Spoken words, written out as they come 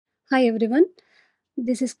Hi everyone,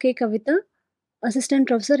 this is Kavitha, Assistant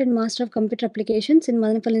Professor and Master of Computer Applications in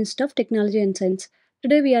Madanapalli Institute of Technology and Science.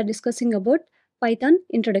 Today we are discussing about Python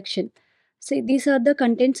Introduction. See, these are the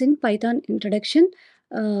contents in Python Introduction,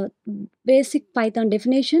 uh, basic Python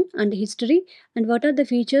definition and history, and what are the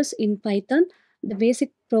features in Python, the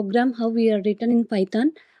basic program, how we are written in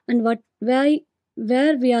Python, and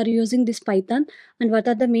where we are using this Python, and what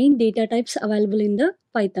are the main data types available in the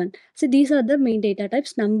Python. So these are the main data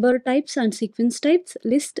types: number types and sequence types,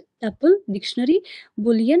 list, tuple, dictionary,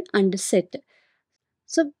 boolean, and set.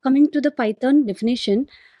 So coming to the Python definition,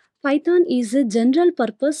 Python is a general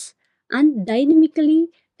purpose and dynamically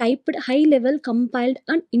typed, high level compiled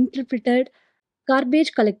and interpreted,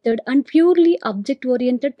 garbage collected and purely object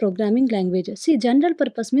oriented programming language. See, general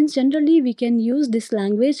purpose means generally we can use this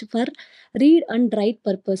language for read and write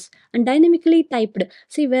purpose, and dynamically typed.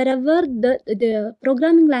 See, wherever the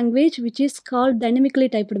programming language which is called dynamically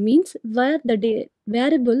typed means where the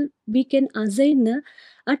variable we can assign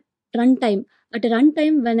at runtime. At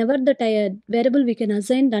runtime, whenever the variable we can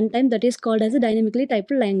assign runtime, that is called as a dynamically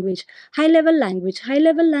typed language. High level language. High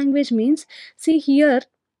level language means, see here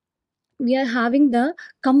we are having the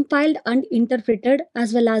compiled and interpreted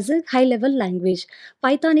as well as a high level language.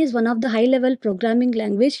 Python is one of the high level programming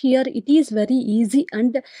language. Here it is very easy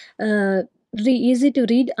and easy to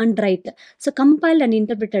read and write. So compiled and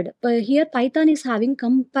interpreted, but here Python is having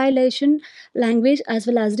compilation language as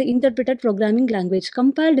well as the interpreted programming language.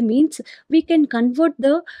 Compiled means we can convert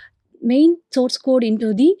the main source code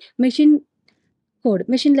into the machine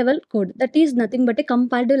level code, that is nothing but a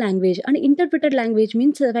compiled language. And interpreted language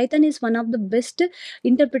means Python is one of the best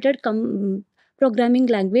interpreted programming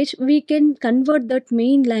language. We can convert that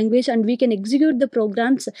main language and we can execute the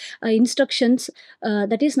programs instructions,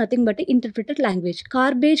 that is nothing but a interpreted language.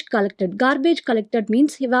 Garbage collected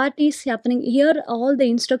means what is happening here, all the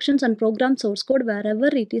instructions and program source code wherever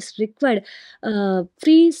it is required,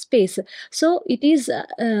 free space, so it is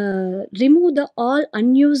remove the all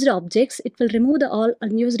unused objects. It will remove the all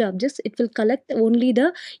unused objects. It will collect only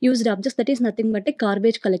the used objects, that is nothing but a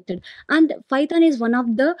garbage collected. And Python is one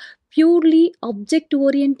of the purely object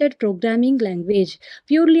oriented programming language.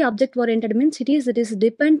 Purely object oriented means it is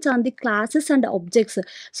depends on the classes and objects.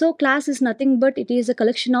 So class is nothing but it is a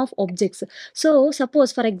collection of objects. So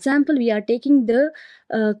suppose for example we are taking the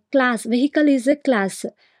class vehicle is a class.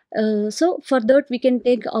 So for that we can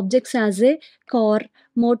take objects as a car,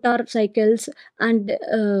 motorcycles, and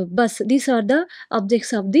bus. These are the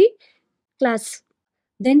objects of the class.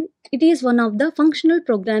 Then it is one of the functional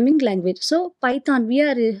programming language. So Python, we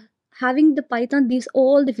are having the Python, these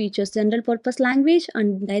all the features: general purpose language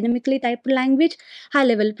and dynamically typed language, high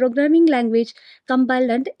level programming language, compiled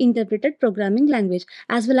and interpreted programming language,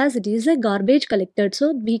 as well as it is a garbage collected,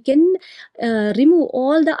 so we can remove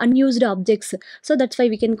all the unused objects. So that's why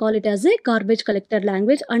we can call it as a garbage collected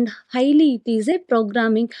language, and highly it is a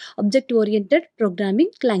programming object oriented programming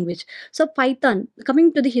language. So Python,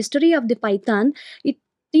 coming to the history of the Python, it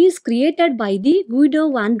is created by the Guido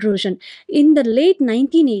van Rosen. In the late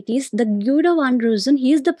 1980s, the Guido van Rosen,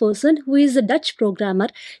 he is the person who is a Dutch programmer.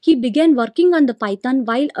 He began working on the Python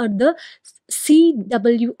while at the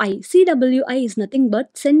CWI. CWI is nothing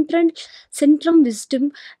but Centrum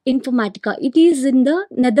Wisdom Informatica. It is in the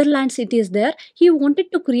Netherlands. It is there. He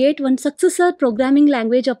wanted to create one successor programming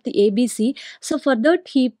language of the ABC. So for that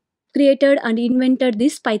he created and invented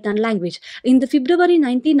this Python language. In the February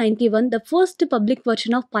 1991, the first public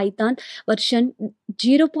version of Python, version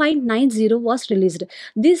 0.90, was released.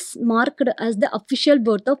 This marked as the official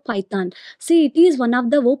birth of Python. See, it is one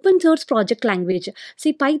of the open source project language.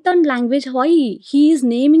 See, Python language, why he is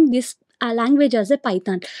naming this language as a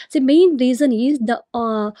Python? The main reason is the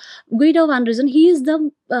Guido van Rosen. He is the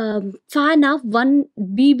fan of one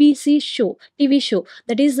BBC show, TV show.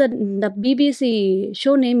 That is the BBC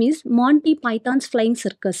show name is Monty Python's Flying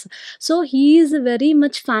Circus. So he is very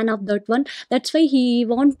much fan of that one. That's why he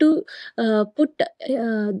want to put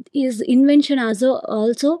his invention as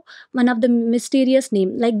also one of the mysterious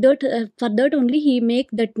name. Like that, for that only he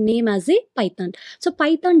make that name as a Python. So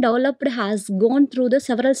Python developed has gone through the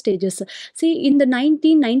several stages. See, in the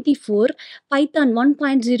 1994, Python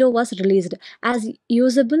 1.0 was released as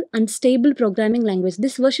usable and stable programming language.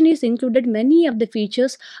 This version is included many of the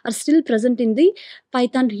features are still present in the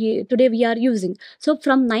Python today we are using. So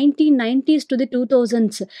from 1990s to the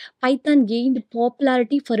 2000s, Python gained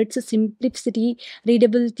popularity for its simplicity,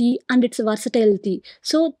 readability, and its versatility.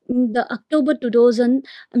 So in the October 2000,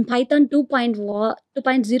 Python 2.1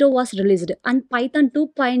 2.0 was released, and Python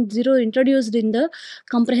 2.0 introduced in the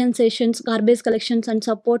comprehensions, garbage collections, and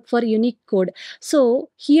support for unique code. So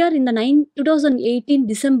here in the 2018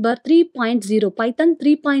 December 3.0, Python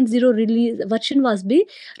 3.0 release version was be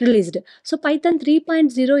released. So Python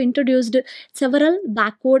 3.0 introduced several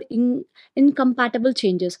backward incompatible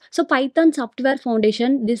changes. So Python Software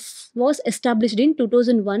Foundation, this was established in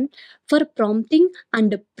 2001 for prompting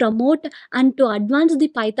and promote and to advance the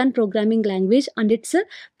Python programming language and its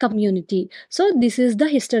community. So this is the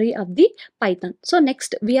history of the Python. So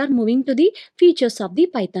next we are moving to the features of the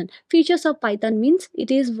Python. Features of Python means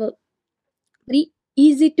it is very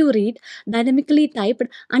easy to read, dynamically typed,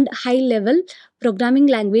 and high level programming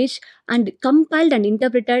language, and compiled and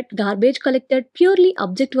interpreted, garbage collected, purely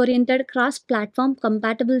object oriented, cross platform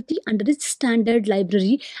compatibility, and rich standard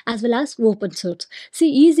library, as well as open source. See,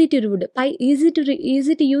 easy to read, easy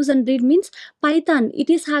to use and read means Python, it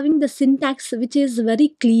is having the syntax which is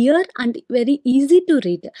very clear and very easy to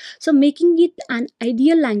read, so making it an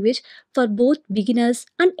ideal language for both beginners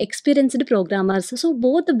and experienced programmers. So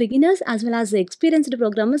both the beginners as well as the experienced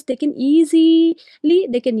programmers, they can easily,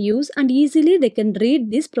 they can use and easily they can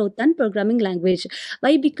read this Python programming language.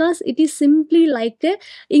 Why? Because it is simply like a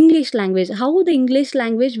English language. How the English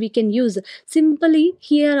language we can use simply,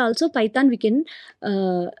 here also Python we can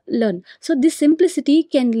learn. So this simplicity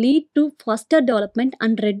can lead to faster development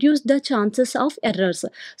and reduce the chances of errors.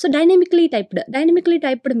 So dynamically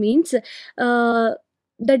typed means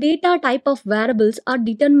the data type of variables are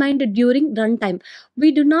determined during runtime.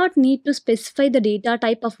 We do not need to specify the data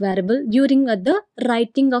type of variable during the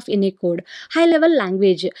writing of any code. High level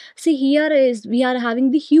language. See, here is we are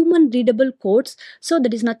having the human readable codes. So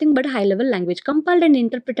that is nothing but high level language. Compiled and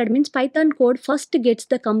interpreted means Python code first gets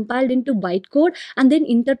the compiled into bytecode and then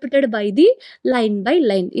interpreted by the line by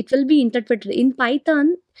line. It will be interpreted in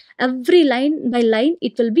Python. Every line by line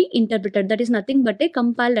it will be interpreted. That is nothing but a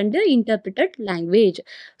compiled and interpreted language.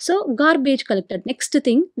 So garbage collected. Next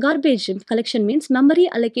thing, garbage collection means memory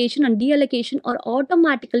allocation and deallocation are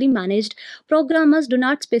automatically managed. Programmers do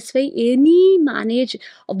not specify any manage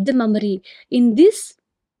of the memory in this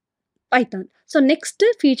Python. So next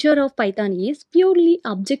feature of Python is purely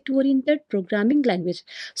object-oriented programming language.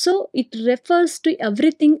 So it refers to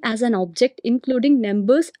everything as an object, including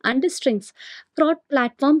numbers and strings.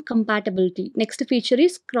 Cross-platform compatibility. Next feature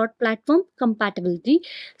is cross-platform compatibility.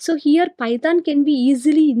 So here Python can be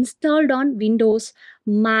easily installed on Windows,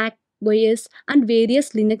 Mac, OS, and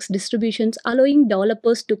various Linux distributions, allowing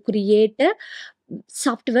developers to create a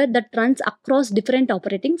software that runs across different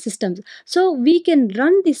operating systems. So we can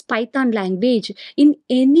run this Python language in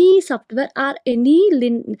any software or any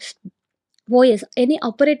OS, any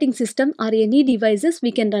operating system or any devices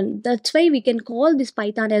we can run. That's why we can call this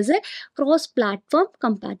Python as a cross-platform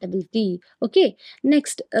compatibility. Okay.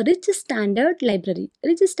 Next, a rich standard library.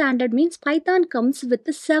 Rich standard means Python comes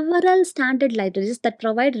with several standard libraries that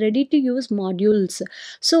provide ready-to-use modules.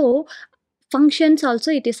 So functions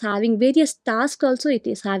also it is having, various tasks also it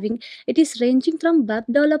is having. It is ranging from web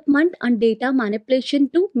development and data manipulation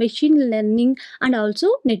to machine learning and also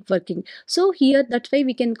networking. So here that's why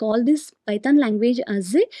we can call this Python language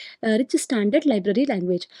as a rich standard library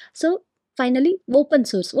language. So finally, open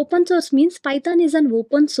source. Open source means Python is an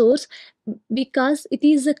open source because it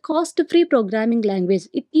is a cost-free programming language.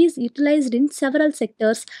 It is utilized in several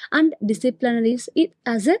sectors and disciplinaries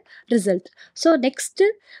as a result. So next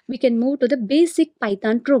we can move to the basic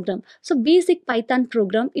Python program. So basic Python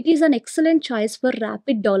program, it is an excellent choice for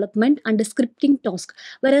rapid development and scripting task,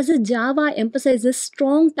 whereas Java emphasizes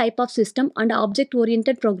strong type of system and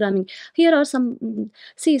object-oriented programming. Here are some,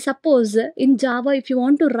 see, suppose in Java if you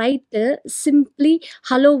want to write simply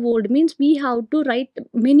hello world means we have to write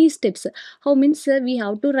many steps. How means we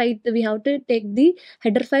have to write, we have to take the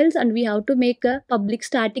header files and we have to make a public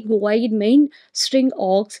static void main string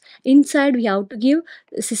aux. Inside we have to give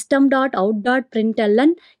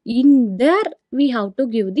system.out.println. In there we have to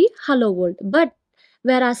give the hello world. But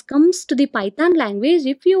whereas comes to the Python language,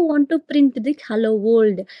 if you want to print the hello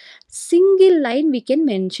world, single line we can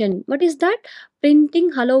mention. What is that?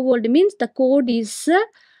 Printing hello world means the code is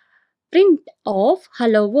print of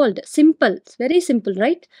hello world. Simple. It's very simple,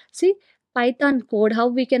 right? See, Python code, how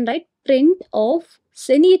we can write print of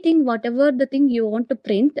anything, whatever the thing you want to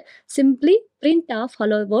print, simply print of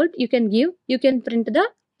hello world. You can give, you can print the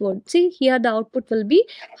word. See, here the output will be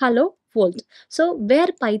hello world. So where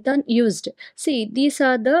Python used? See, these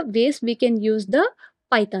are the ways we can use the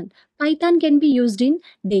Python. Python can be used in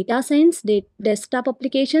data science, desktop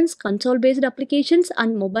applications, console-based applications,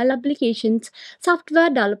 and mobile applications, software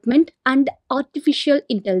development, and artificial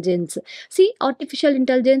intelligence. See, artificial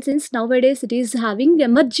intelligence is nowadays it is having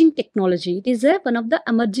emerging technology. It is one of the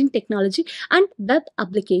emerging technology and web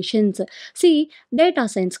applications. See, data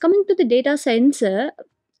science. Coming to the data science,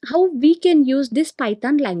 how we can use this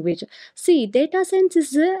Python language. See, data science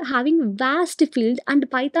is having vast field, and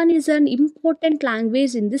Python is an important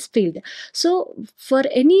language in this field. So for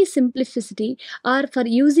any simplicity or for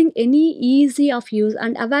using any easy of use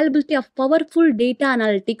and availability of powerful data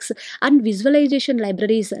analytics and visualization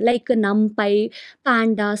libraries like NumPy,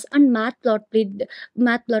 Pandas, and Matplot,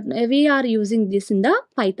 we are using this in the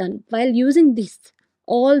Python. While using this,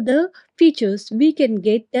 all the features we can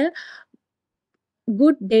get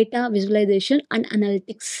good data visualization and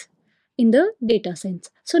analytics in the data science.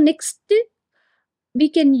 So next, we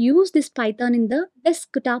can use this Python in the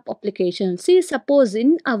desktop application. See, suppose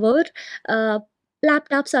in our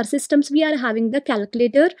laptops or systems, we are having the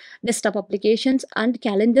calculator desktop applications and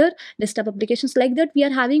calendar desktop applications. Like that, we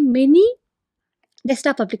are having many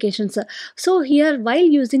desktop applications. So here, while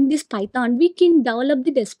using this Python, we can develop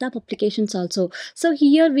the desktop applications also. So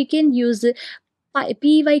here we can use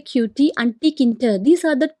PYQT and tkinter. These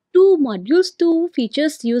are the two modules, two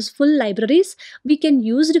features, useful libraries we can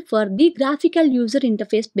use for the graphical user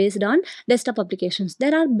interface based on desktop applications.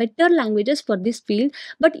 There are better languages for this field,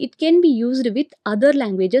 but it can be used with other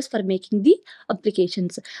languages for making the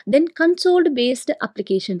applications. Then console based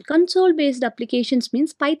application. Console based applications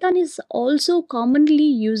means Python is also commonly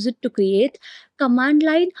used to create command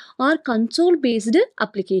line or console based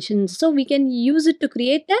applications. So we can use it to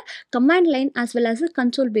create a command line as well as a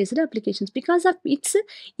console based applications because of its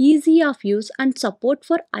easy of use and support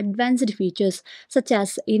for advanced features such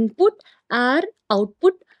as input or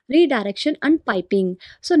output, redirection, and piping.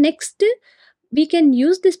 So next, we can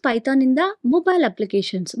use this Python in the mobile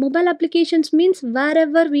applications. Mobile applications means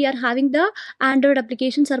wherever we are having the Android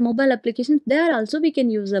applications or mobile applications, there also we can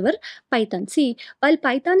use our Python. See, while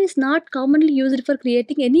Python is not commonly used for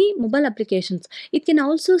creating any mobile applications, it can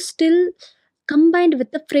also still combined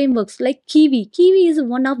with the frameworks like Kiwi. Kiwi is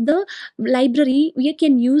one of the library we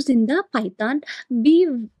can use in the Python. We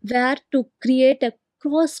were to create a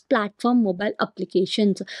cross-platform mobile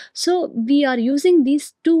applications. So we are using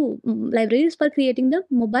these two libraries for creating the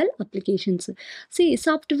mobile applications. See,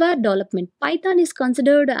 software development. Python is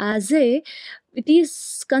considered as a it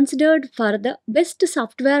is considered for the best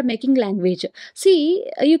software making language. See,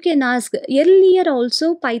 you can ask earlier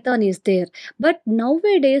also Python is there, but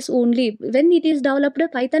nowadays only when it is developed,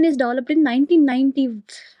 Python is developed in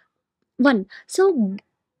 1991. So,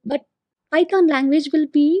 but Python language will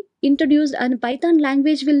be introduced and Python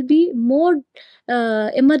language will be more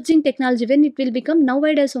emerging technology. When it will become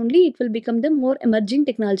nowadays only, it will become the more emerging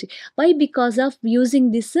technology. Why? Because of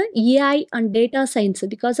using this AI and data science.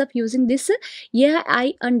 Because of using this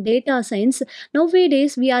AI and data science,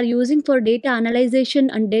 nowadays we are using for data analyzation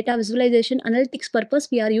and data visualization analytics purpose,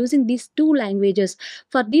 we are using these two languages.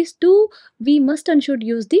 For these two, we must and should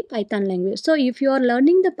use the Python language. So if you are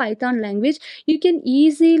learning the Python language, you can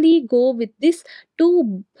easily go with this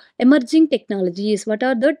two emerging technologies. What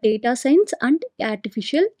are the data science and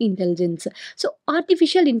artificial intelligence? So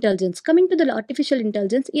artificial intelligence, coming to the artificial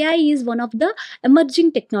intelligence, AI is one of the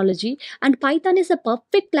emerging technology, and Python is a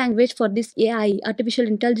perfect language for this AI, artificial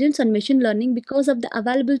intelligence and machine learning, because of the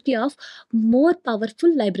availability of more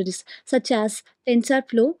powerful libraries such as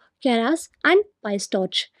TensorFlow, Keras, and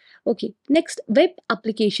PyStorch. Okay, next, web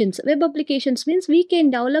applications. Web applications means we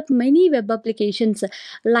can develop many web applications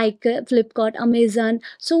like Flipkart, Amazon,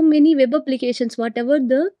 so many web applications, whatever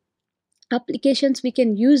the applications we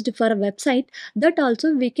can use for a website, that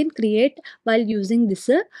also we can create while using this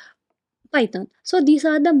Python. So these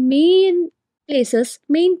are the main places,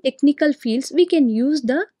 main technical fields we can use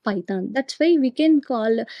the Python. That's why we can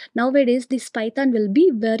call nowadays this Python will be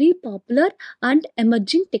very popular and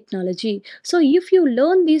emerging technology. So if you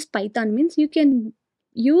learn this Python means you can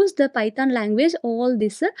use the Python language all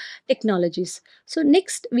these technologies. So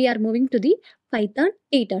next we are moving to the Python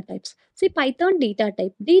data types. See, Python data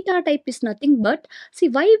type. Data type is nothing but, see,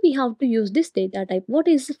 why we have to use this data type. What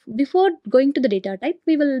is, before going to the data type,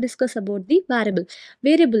 we will discuss about the variable.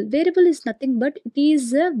 Variable is nothing but it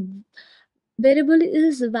is a variable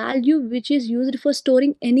is a value which is used for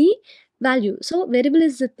storing any value. So variable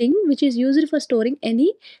is the thing which is used for storing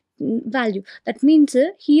any value. That means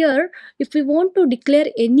here if we want to declare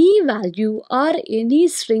any value or any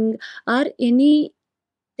string or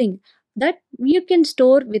anything, that you can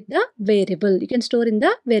store with the variable. You can store in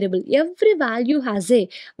the variable. Every value has a,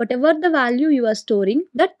 whatever the value you are storing,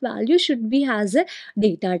 that value should be has a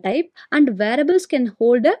data type, and variables can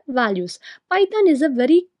hold the values. Python is a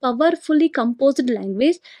very powerfully composed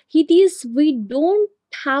language. It is, we don't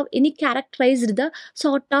have any characterized the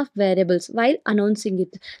sort of variables while announcing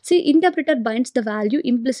it. See, interpreter binds the value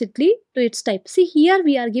implicitly to its type. See, here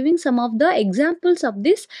we are giving some of the examples of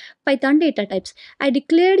this Python data types. I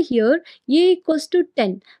declared here a equals to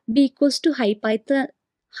 10, b equals to high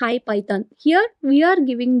Python. Here we are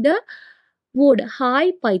giving the word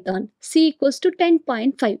high Python. C equals to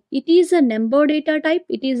 10.5. It is a number data type,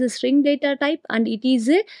 it is a string data type, and it is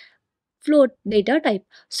a float data type.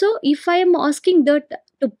 So if I am asking that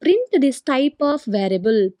to print this type of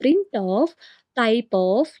variable, print of type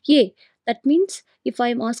of a, that means if I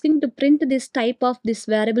am asking to print this type of this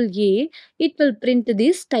variable a, it will print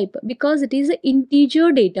this type because it is an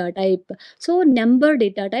integer data type. So number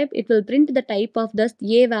data type, it will print the type of the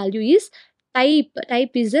a value is type.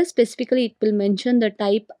 Type is a specifically, it will mention the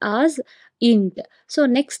type as int. So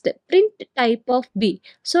next, print type of b.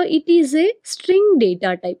 So it is a string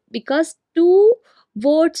data type because two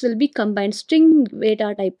words will be combined, string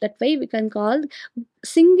data type. That way we can call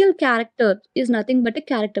single character is nothing but a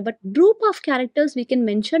character, but group of characters we can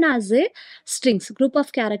mention as a strings. Group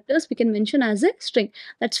of characters we can mention as a string.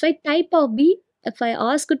 That's why type of b, if I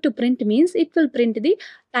ask it to print, means it will print the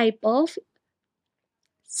type of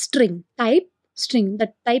string. Type string,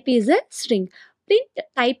 that type is a string. Print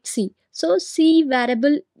type c. So c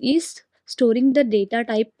variable is storing the data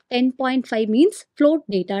type. 10.5 means float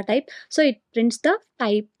data type, so it prints the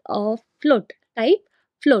type of float. Type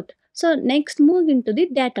float. So next, move into the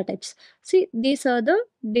data types. See, these are the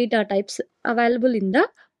data types available in the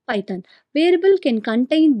Python. Variable can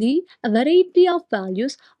contain the a variety of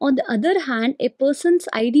values. On the other hand, a person's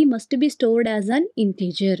id must be stored as an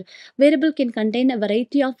integer. Variable can contain a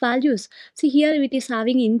variety of values. See, here it is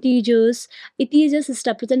having integers. Integers is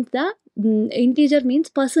represent the integer means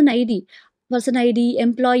person id, person id,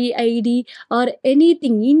 employee id, or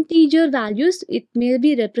anything integer values, it may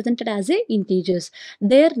be represented as a integers.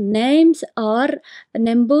 Their names or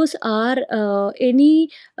numbers or any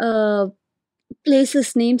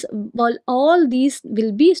places names, all these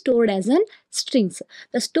will be stored as an strings.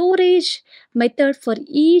 The storage method for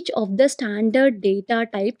each of the standard data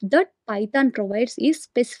type that Python provides is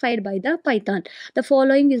specified by the Python. The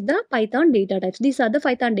following is the Python data types. These are the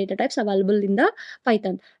Python data types available in the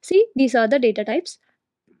Python. See, these are the data types: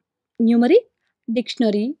 numeric,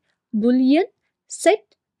 dictionary, boolean, set,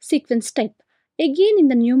 sequence type. Again, in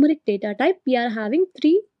the numeric data type, we are having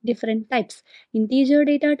three different types: integer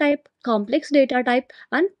data type, complex data type,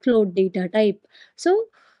 and float data type. So,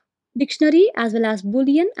 dictionary as well as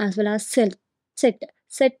boolean as well as set.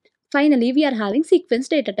 Finally, we are having sequence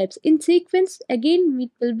data types. In sequence, again,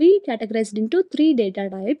 it will be categorized into three data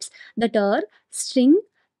types, that are string,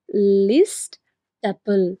 list,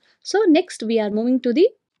 tuple. So next, we are moving to the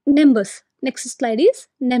numbers. Next slide is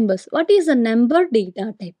numbers. What is a number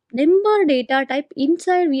data type? Number data type,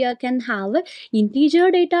 inside we can have a integer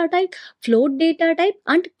data type, float data type,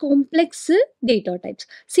 and complex data types.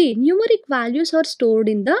 See, numeric values are stored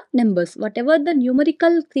in the numbers. Whatever the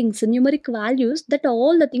numerical things, numeric values, that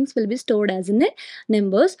all the things will be stored as in the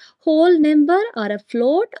numbers. Whole number or a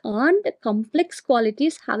float and complex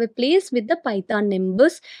qualities have a place with the Python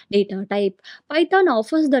numbers data type. Python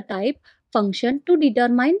offers the type function to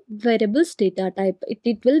determine variables data type.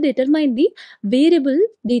 It will determine the variable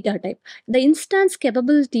data type. The instance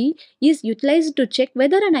capability is utilized to check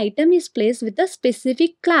whether an item is placed with a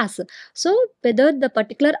specific class. So whether the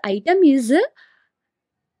particular item is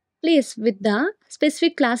placed with the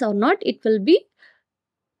specific class or not, it will be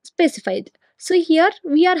specified. So here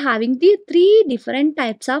we are having the three different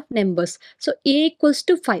types of numbers. So a equals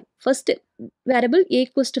to 5. First variable a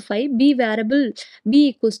equals to 5, b variable b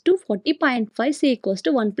equals to 40.5, c equals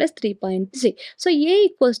to 1 plus 3.3. So a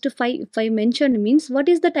equals to 5, if I mentioned, means what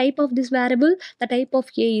is the type of this variable? The type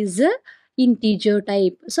of a is a integer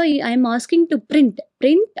type. So I am asking to print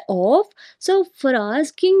of. So for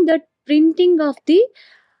asking that printing of the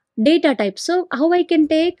data type, so how I can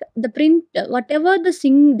take the print, whatever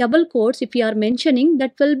the double quotes if you are mentioning,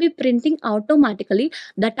 that will be printing automatically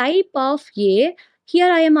the type of a.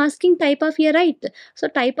 Here I am asking type of a, right? So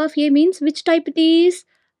type of a means which type it is,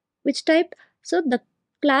 which type. So the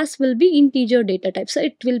class will be integer data type, so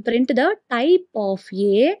it will print the type of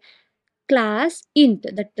a class int,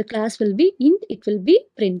 that the class will be int, it will be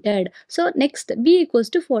printed. So next, b equals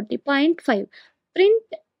to 40.5. Print,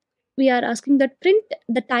 we are asking that print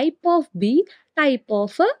the type of b, type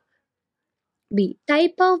of B.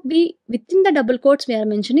 Type of B within the double quotes we are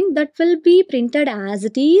mentioning that will be printed as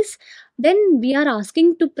it is. Then we are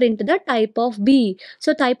asking to print the type of B.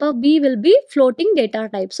 So type of B will be floating data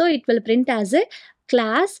type. So it will print as a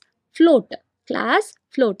class float. Class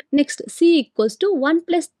float. Next, C equals to 1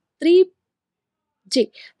 plus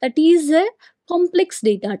 3J. That is a complex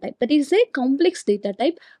data type. That is a complex data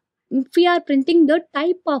type. If we are printing the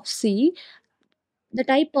type of C,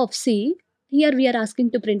 here we are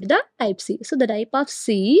asking to print the type C. So the type of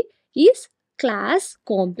C is class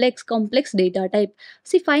complex data type.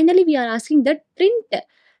 See, finally we are asking that print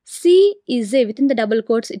C is a within the double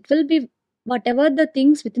quotes. It will be whatever the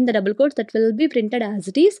things within the double quotes that will be printed as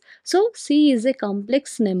it is. So C is a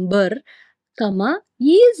complex number, comma,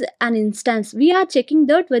 is an instance. We are checking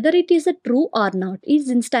that whether it is a true or not. Is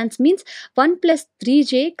instance means 1 plus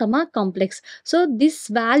 3j comma complex. So this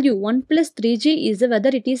value 1 plus 3j is whether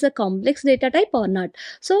it is a complex data type or not.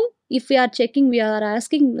 So if we are checking, we are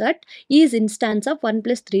asking that is instance of 1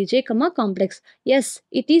 plus 3j comma complex. Yes,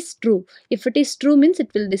 it is true. If it is true means it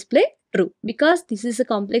will display true because this is a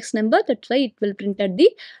complex number. That's why it will print at the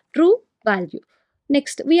true value.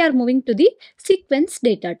 Next, we are moving to the sequence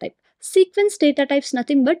data type. Sequence data types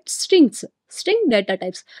nothing but strings. String data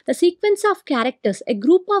types. The sequence of characters, a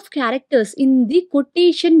group of characters in the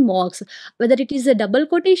quotation marks, whether it is a double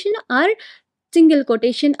quotation or single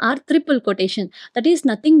quotation or triple quotation, that is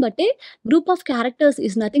nothing but a group of characters,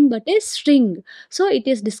 is nothing but a string. So it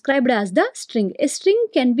is described as the string. A string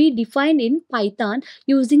can be defined in Python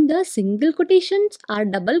using the single quotations or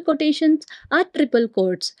double quotations or triple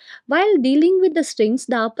quotes. While dealing with the strings,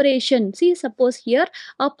 the operation, see, suppose here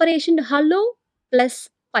operation hello plus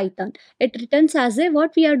Python, it returns as a,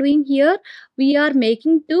 what we are doing here, we are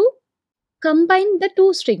making to combine the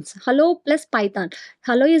two strings, hello plus Python.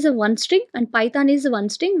 Hello is a one string and Python is one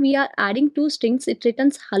string. We are adding two strings, it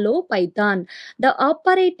returns hello Python. The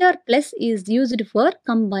operator plus is used for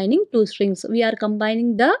combining two strings. We are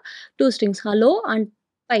combining the two strings, hello and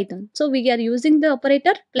Python. So we are using the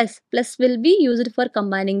operator plus. Plus will be used for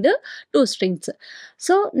combining the two strings.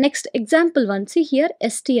 So next example one, see here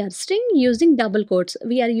str, string using double quotes.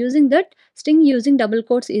 We are using that string using double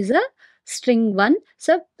quotes is a string 1.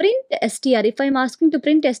 So print str. If I am asking to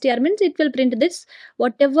print str means it will print this,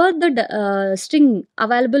 whatever the string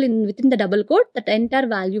available in within the double quote, that entire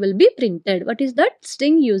value will be printed. What is that?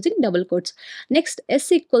 String using double quotes. Next,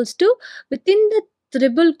 s equals to within the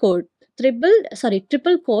triple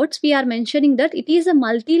quotes, we are mentioning that it is a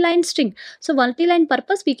multi-line string. So multi-line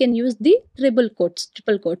purpose we can use the triple quotes.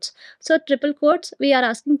 So triple quotes we are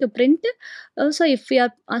asking to print. So if we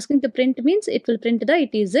are asking to print means it will print the,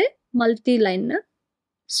 it is a multi-line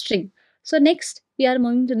string. So next we are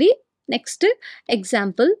moving to the next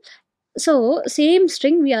example. So same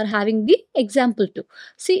string we are having the example 2.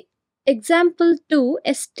 See example 2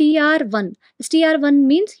 str1. Str1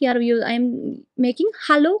 means here I am making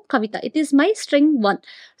hello Kavitha. It is my string 1.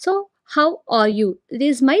 So how are you? It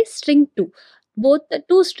is my string 2. Both the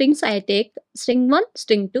two strings I take, string 1,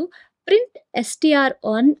 string 2. Print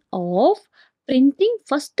str1 of printing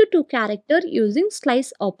first two character using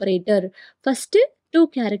slice operator. First two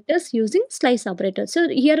characters using slice operator. So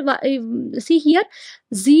here see here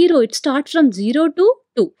 0, it starts from 0 to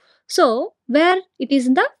 2. So where it is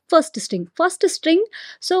in the first string,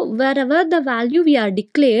 so wherever the value we are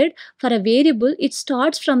declared for a variable, it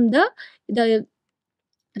starts from the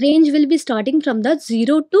range will be starting from the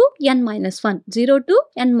 0 to n minus 1.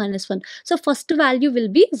 So first value will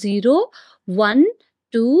be 0, 1,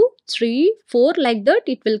 2, 3, 4, like that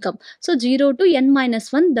it will come. So 0 to n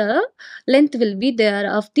minus 1, the length will be there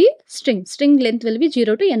of the string. String length will be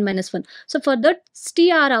 0 to n minus 1. So for that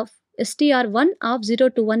str1 of 0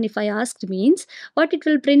 to 1, if I asked means what it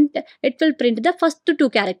will print? It will print the first two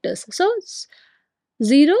characters. So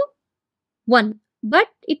 0, 1. But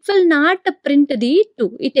it will not print the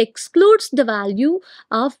 2. It excludes the value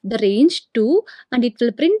of the range 2 and it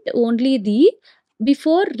will print only the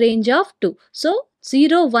before range of 2. So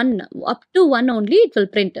 0, 1 up to 1 only it will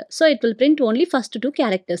print. So it will print only first two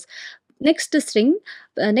characters. Next string,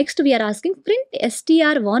 next we are asking print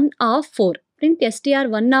str1 of 4. Print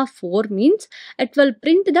str1 of 4 means it will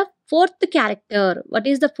print the fourth character. What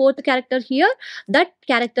is the fourth character here? That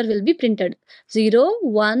character will be printed. 0,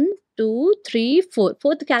 1, 2, 3, 4.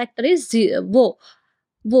 Fourth character is wo.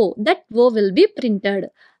 That wo will be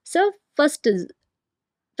printed. So first is,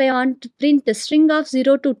 if I want to print the string of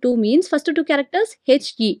 0 to 2 means first two characters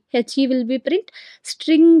he will be print.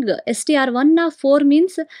 String str1 of 4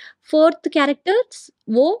 means fourth characters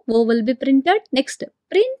wo will be printed. Next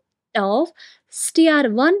print of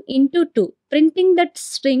str1 into 2. Printing that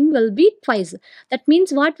string will be twice. That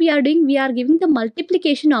means what we are doing, we are giving the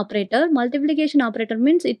multiplication operator. Multiplication operator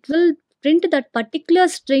means it will print that particular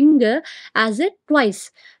string as a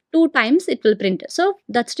twice. Two times it will print. So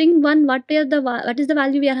that string one, what is the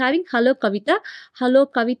value we are having? Hello Kavitha, hello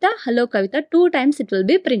Kavitha, hello Kavitha. Two times it will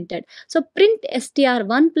be printed. So print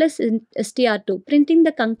str1 plus str2, printing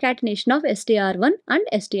the concatenation of str1 and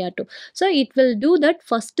str2. So it will do that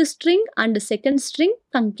first string and second string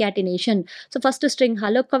concatenation. So first string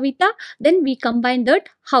hello Kavitha, then we combine that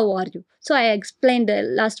how are you. So I explained the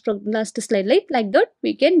last slide like that.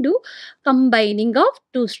 We can do combining of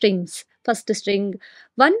two strings. First string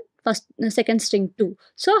 1, second string 2.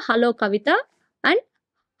 So hello Kavitha and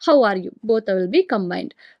how are you, both will be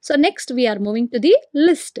combined. So next we are moving to the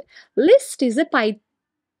list. List is a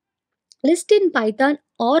list in Python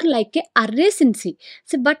or like a arrays in C.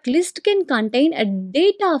 So, but list can contain a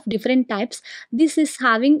data of different types. This is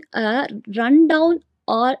having a rundown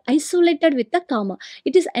or isolated with a comma.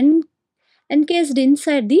 It is encased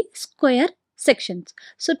inside the square sections.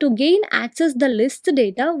 So to gain access the list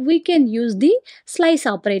data, we can use the slice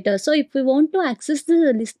operator. So if we want to access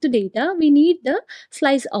the list data, we need the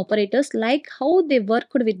slice operators, like how they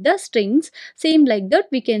worked with the strings. Same like that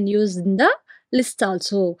we can use in the lists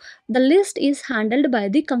also. The list is handled by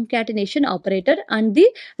the concatenation operator and the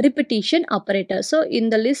repetition operator. So in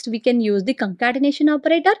the list we can use the concatenation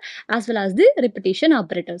operator as well as the repetition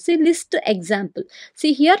operator. See list example.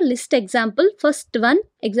 See here list example. First one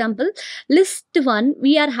example, list 1,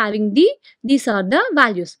 we are having these are the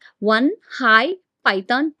values 1, high,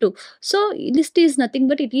 Python 2. So list is nothing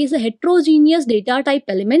but it is a heterogeneous data type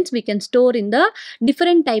elements we can store in the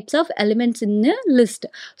different types of elements in a list.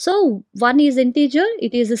 So one is integer,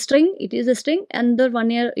 it is a string, and the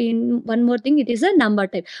one more thing, it is a number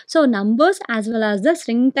type. So numbers as well as the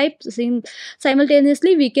string type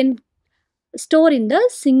simultaneously we can store in the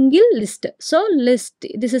single list. So list,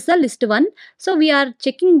 this is the list 1. So we are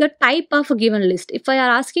checking the type of a given list. If I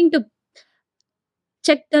are asking to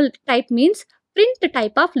check the type means print the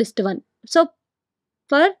type of list 1. So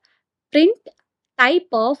for print type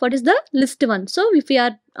of what is the list 1. So if we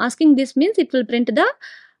are asking this means it will print the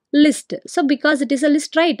list. So because it is a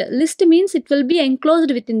list, right? List means it will be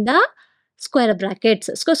enclosed within the square brackets.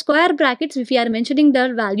 So square brackets, if we are mentioning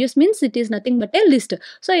the values means it is nothing but a list.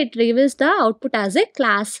 So it reveals the output as a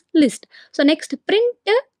class list. So next print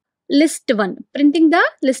list 1, printing the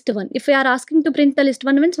list 1. If we are asking to print the list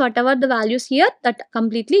 1 means whatever the values here, that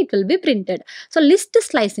completely it will be printed. So list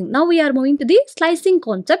slicing. Now we are moving to the slicing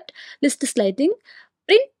concept. List slicing.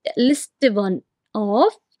 Print list 1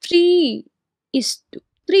 of 3 is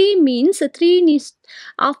 3 means 3 is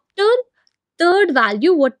after third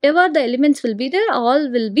value, whatever the elements will be there, all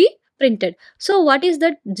will be printed. So what is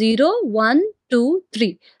that? 0, 1, 2,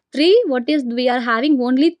 3. 3, what is we are having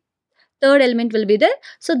only third element will be there.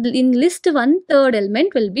 So in list 1, third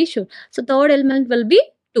element will be shown. So third element will be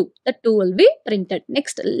 2. The 2 will be printed.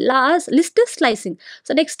 Next, last list slicing.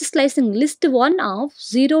 So next slicing, list 1 of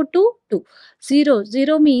 0 to 2. 0,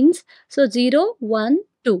 0 means, so 0, 1,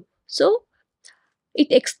 2. So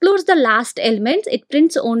it excludes the last elements. It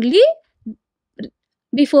prints only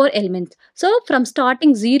before elements. So from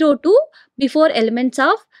starting 0 to before elements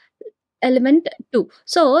of element 2.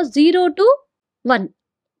 So 0 to 1.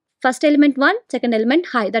 First element 1, second element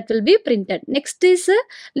high, that will be printed. Next is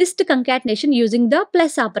list concatenation using the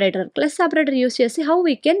plus operator. Plus operator use to see how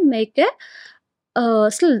we can make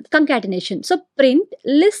a concatenation. So print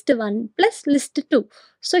list 1 plus list 2.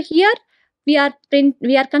 So here we are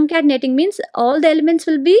concatenating means all the elements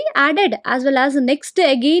will be added as well as next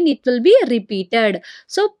again it will be repeated.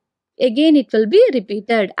 So again it will be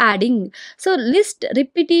repeated, adding. So list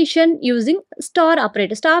repetition using star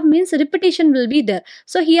operator. Star means repetition will be there.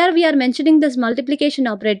 So here we are mentioning this multiplication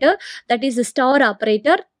operator, that is the star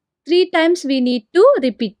operator. 3 times we need to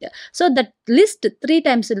repeat. So that list 3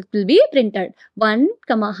 times it will be printed. 1,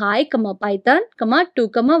 high, Python, 2,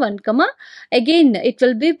 1, again it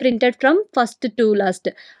will be printed from first to last.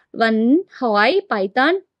 1, high,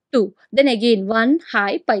 Python, 2. Then again 1,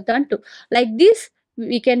 high, Python, 2. Like this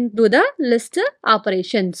we can do the list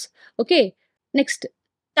operations. Okay. Next,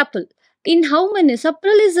 tuple. In how many?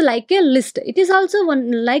 Tuple is like a list. It is also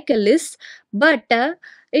one like a list, but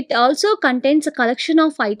it also contains a collection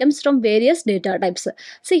of items from various data types.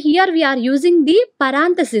 See here we are using the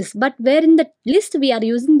parenthesis, but where in the list we are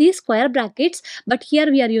using the square brackets, but here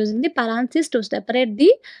we are using the parenthesis to separate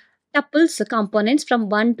the tuples components from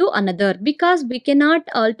one to another, because we cannot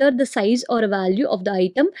alter the size or value of the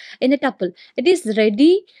item in a tuple. It is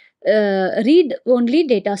ready read only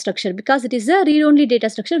data structure. Because it is a read only data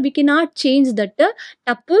structure, we cannot change that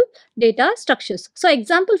tuple data structures. So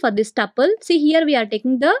example for this tuple, see here we are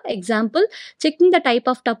taking the example, checking the type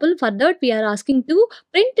of tuple. For that we are asking to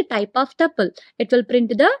print type of tuple. It will print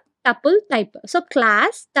the tuple type. So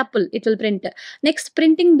class tuple it will print. Next,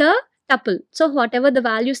 printing the tuple. So whatever the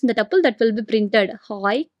values in the tuple, that will be printed.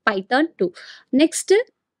 Hi Python 2. Next,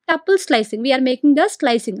 tuple slicing. We are making the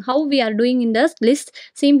slicing. How we are doing in the list,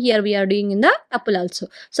 same here we are doing in the tuple also.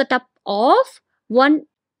 So tup of 1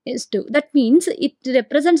 is 2. That means it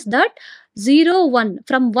represents that 0 1.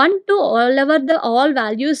 From 1 to all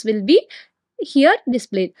values will be here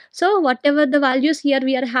displayed. So whatever the values here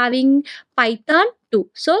we are having Python 2.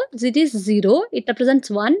 So it is 0, it represents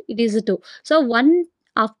 1, it is 2. So 1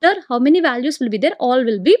 after how many values will be there, all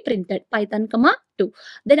will be printed Python comma 2.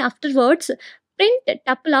 Then afterwards print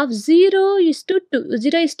tuple of 0 is to 2,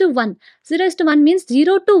 0 is to 1. 0 is to 1 means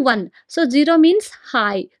 0 to 1. So 0 means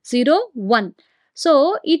high, 0 1.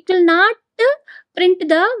 So it will not print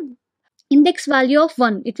the index value of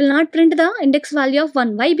 1. It will not print the index value of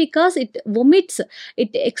 1. Why? Because it omits, it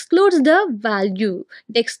excludes the value,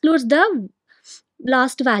 it excludes the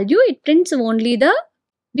last value, it prints only the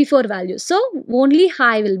before value. So only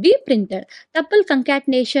high will be printed. Tuple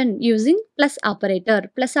concatenation using plus operator.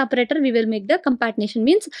 Plus operator we will make the concatenation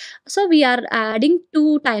means, so we are adding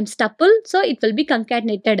 2 times tuple, so it will be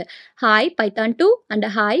concatenated high Python 2 and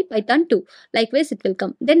high Python 2. Likewise it will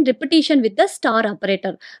come. Then repetition with the star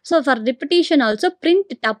operator. So for repetition also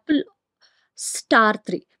print tuple star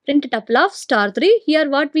 3. Print tuple of star 3. Here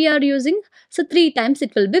what we are using? So 3 times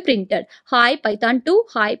it will be printed. High Python 2,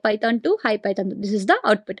 high Python 2, high Python 2. This is the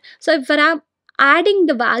output. So if I am adding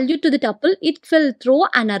the value to the tuple, it will throw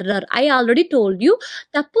an error. I already told you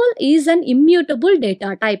tuple is an immutable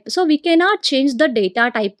data type. So we cannot change the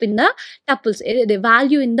data type in the tuples, the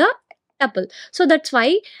value in the tuple. So that's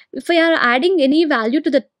why if we are adding any value to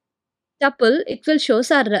the tuple, it will show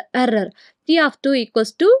error. T of 2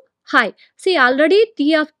 equals to high. See, already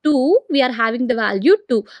T of 2 we are having the value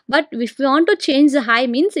 2, but if we want to change the high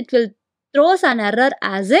means it will throws an error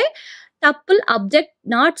as a tuple object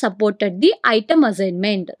not supported the item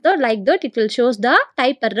assignment. So like that it will shows the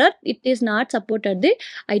type error, it is not supported the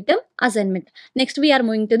item assignment. Next we are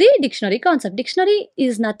moving to the dictionary concept. Dictionary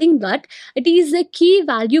is nothing but it is a key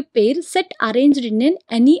value pair set arranged in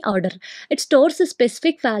any order. It stores a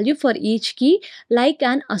specific value for each key, like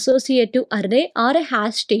an associative array or a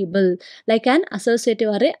hash table. Like an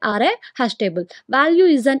associative array or a hash table. Value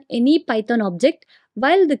is an any Python object,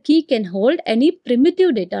 while the key can hold any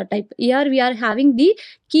primitive data type. Here we are having the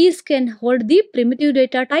keys can hold the primitive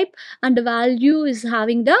data type and value is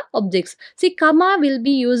having the objects. See, comma will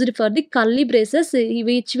be used for the curly braces,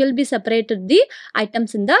 which will be separated the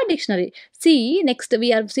items in the dictionary. See, next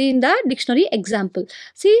we are seeing the dictionary example.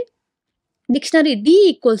 See, dictionary D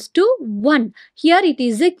equals to 1. Here it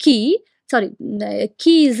is a key. Sorry,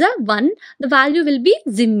 key is a 1. The value will be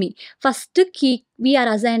Zimmy. First key we are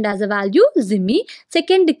assigned as a value Zimmy.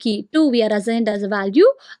 Second key 2 we are assigned as a value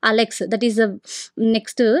Alex. That is a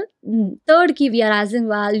next third key we are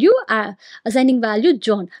assigning value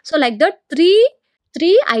John. So like that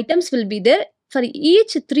three items will be there. For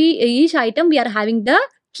each item we are having the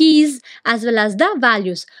keys as well as the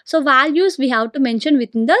values. So values we have to mention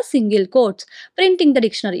within the single quotes. Printing the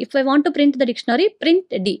dictionary. If I want to print the dictionary, print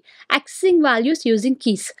D. Accessing values using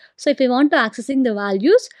keys. So if I want to accessing the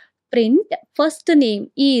values, print first name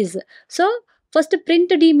is. So first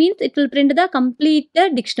print D means it will print the complete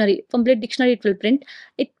dictionary. Complete dictionary it will print.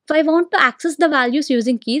 If I want to access the values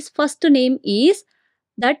using keys, first name is,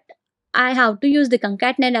 that I have to use the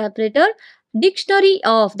concatenate operator. Dictionary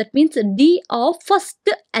of, that means D of first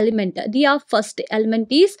element. D of first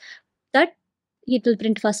element is that it will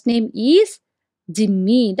print first name is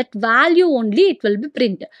Jimmy. That value only it will be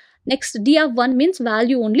print. Next D of 1 means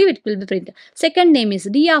value only it will be print. Second name is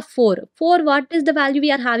D of 4. 4 what is the value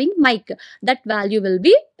we are having? Mike. That value will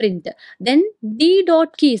be print. Then D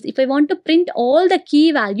dot keys. If I want to print all the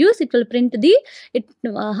key values, it will print the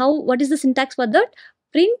what is the syntax for that?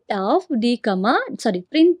 Print of D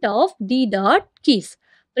dot keys.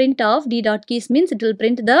 Print of D dot keys means it will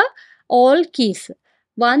print the all keys.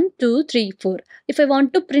 1, 2, 3, 4. If I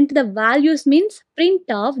want to print the values means print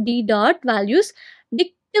of D dot values,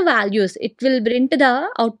 dict values. It will print the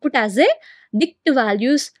output as a dict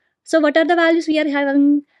values. So what are the values we are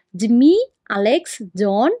having? Jimmy, Alex,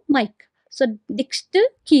 John, Mike. So dict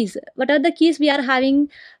keys. What are the keys we are having?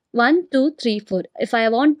 1, 2, 3, 4. If I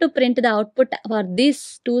want to print the output for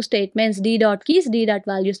these two statements, D dot keys, D dot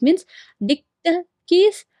values means dict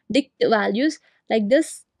keys, dict values, like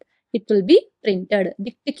this. it will be printed.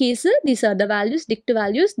 Dict keys, these are the values. Dict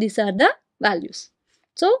values, these are the values.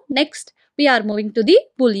 So next we are moving to the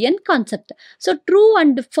Boolean concept. So true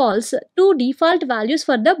and false, two default values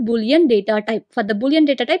for the Boolean data type. For the Boolean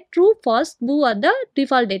data type, true, false, bool are the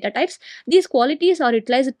default data types. These qualities are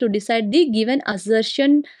utilized to decide the given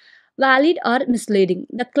assertion valid or misleading.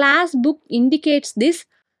 The class book indicates this.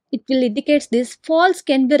 It will indicate this. False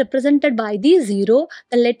can be represented by the 0,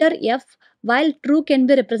 the letter F, while true can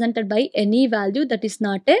be represented by any value that is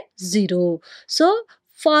not a 0. So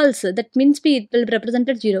false, that means it will be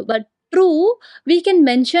represented 0, but true we can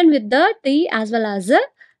mention with the T as well as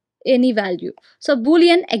any value. So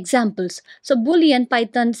Boolean examples. So Boolean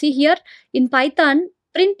Python, see here in Python,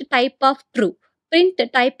 print type of true, print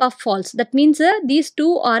type of false. That means these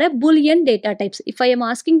two are a Boolean data types. If I am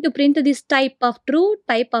asking to print this type of true,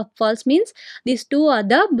 type of false, means these two are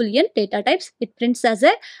the Boolean data types. It prints as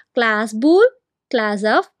a class bool, class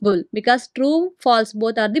of bool, because true, false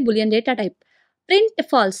both are the Boolean data type. Print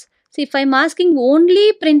false. See, if I am asking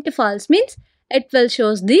only print false, means it will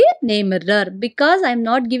shows the name error, because I'm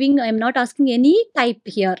not asking any type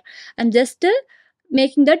here. I'm just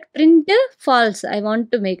making that print false. I want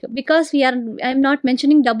to make, because I'm not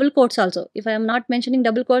mentioning double quotes also. If I am not mentioning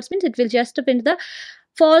double quotes, means it will just print the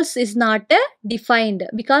false is not defined,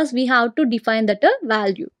 because we have to define that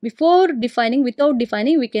value. Without defining,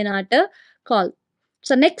 we cannot call.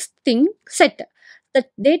 So next thing, set. The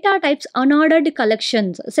data types unordered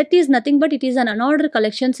collections. Set is nothing but it is an unordered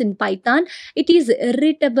collections in Python. It is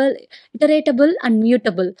iteratable and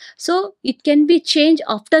mutable. So it can be changed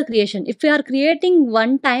after creation. If we are creating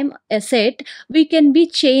one time a set, we can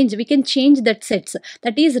change that sets.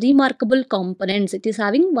 That is remarkable components. It is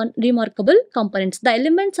having one remarkable components. The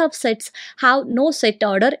elements of sets have no set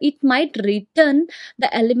order. It might return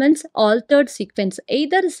the elements altered sequence.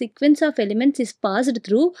 Either sequence of elements is passed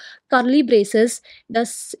through curly braces,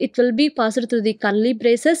 thus it will be passed through the curly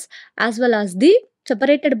braces as well as the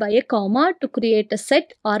separated by a comma to create a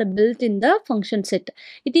set or built in the function set.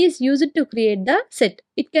 It is used to create the set.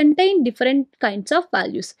 It contains different kinds of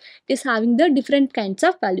values. It is having the different kinds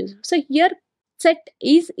of values. So here set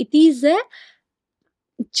is, it is a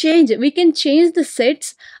change. We can change the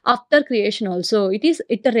sets after creation also. It is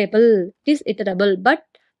iterable, but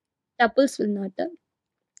tuples will not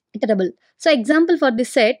iterable. So example for this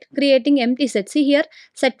set, creating empty set. See here,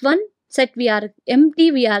 set 1, set we are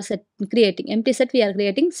empty, we are creating empty set, we are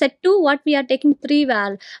creating. Set 2, what we are taking 3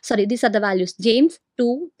 these are the values, James,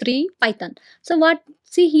 2, 3, Python. So what,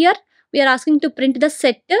 see here, we are asking to print the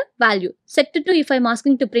set value. Set 2, if I am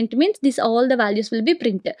asking to print, means this all the values will be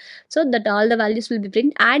printed. So that all the values will be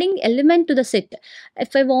printed. Adding element to the set.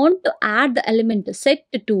 If I want to add the element, set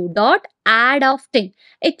 2 dot add of 10,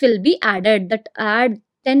 it will be added. That add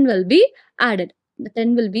 10 will be added. The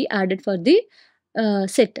 10 will be added for the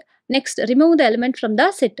set. Next, remove the element from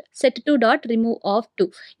the set. Set 2 dot remove of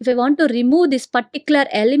 2. If I want to remove this particular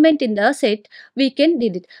element in the set, we can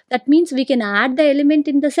delete. That means we can add the element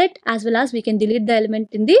in the set as well as we can delete the element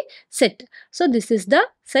in the set. So this is the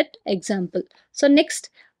set example. So next,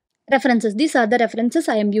 references. These are the references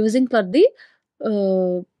I am using for the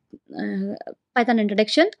Python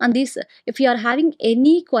introduction. And this, if you are having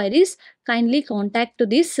any queries, kindly contact to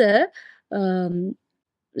this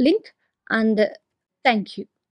link, and thank you.